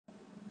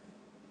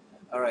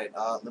Alright,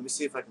 let me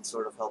see if I can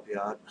sort of help you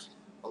out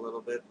a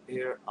little bit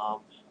here.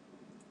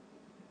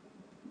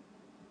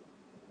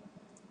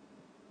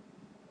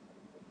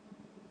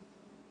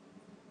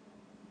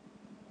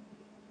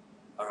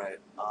 Alright,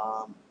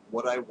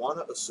 what I want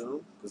to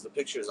assume, because the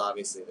picture is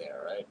obviously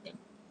there, right? And,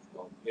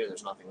 well, here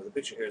there's nothing, but the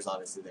picture here is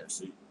obviously there.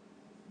 So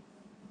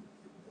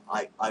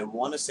I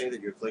want to say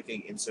that you're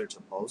clicking insert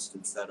to post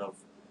um,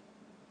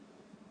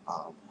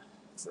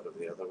 instead of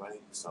the other way.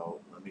 So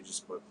let me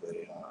just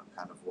quickly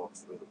kind of walk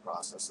through the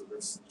process of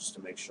this just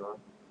to make sure.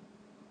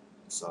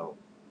 So,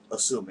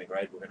 assuming,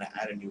 right, we're going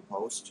to add a new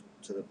post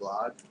to the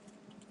blog,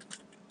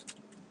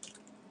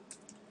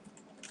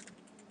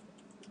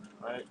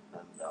 right?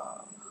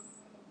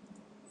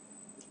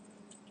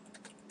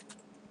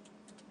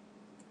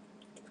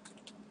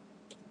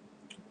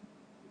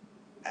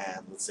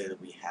 And let's say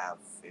that we have,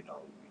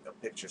 a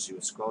picture. So you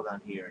would scroll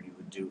down here and you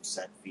would do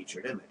set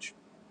featured image,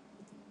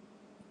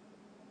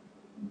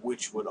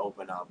 which would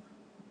open up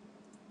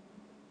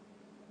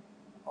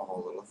a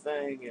whole little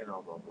thing,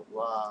 blah, blah,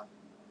 blah.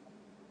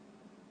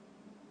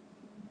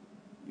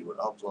 You would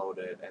upload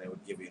it and it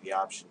would give you the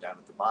option down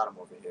at the bottom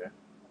over here,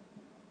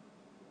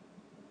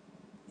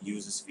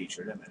 use as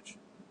featured image.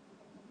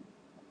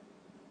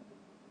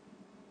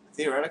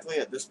 Theoretically,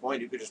 at this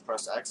point, you could just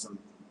press X and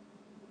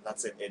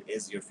that's it. It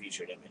is your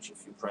featured image.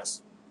 If you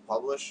press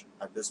publish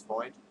at this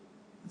point,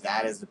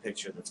 that is the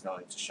picture that's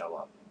going to show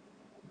up.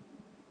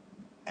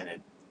 And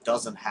it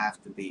doesn't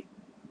have to be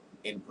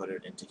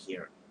inputted into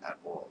here at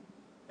all.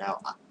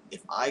 Now,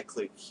 if I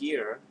click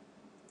here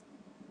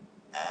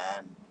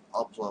and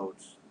upload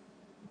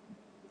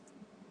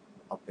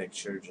a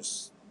picture,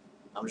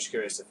 I'm just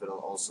curious if it'll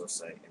also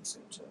say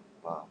insert to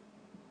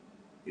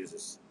use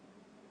this.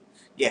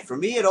 Yeah, for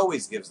me, it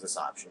always gives this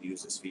option,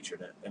 use this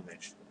featured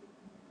image.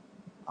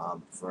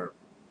 For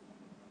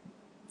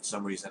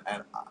some reason,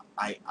 and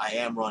I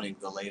am running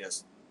the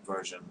latest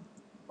version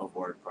of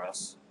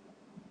WordPress,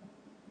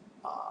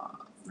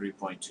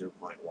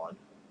 3.2.1.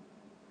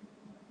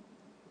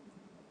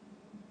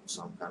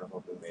 So I'm kind of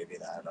hoping maybe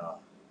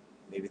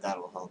that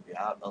will help you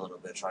out a little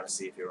bit. Try to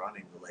see if you're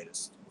running the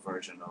latest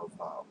version of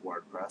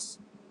WordPress,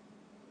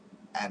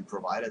 and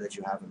provided that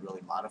you haven't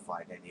really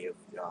modified any of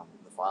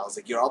the files,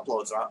 like your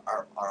uploads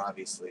are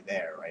obviously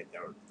there, right?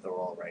 They're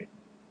all right.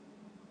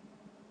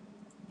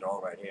 They're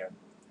all right here.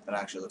 That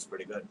actually looks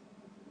pretty good.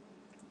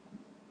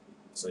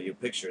 So your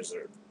pictures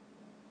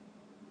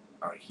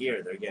are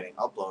here. They're getting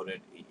uploaded.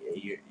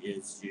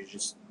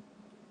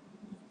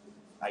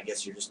 I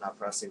guess you're just not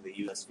pressing the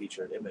use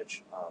featured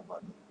image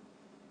button.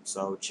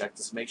 So check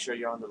to make sure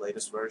you're on the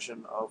latest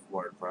version of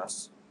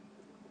WordPress,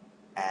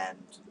 and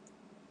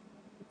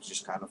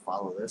just kind of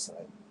follow this, and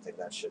I think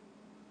that should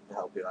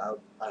help you out.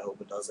 I hope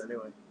it does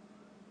anyway.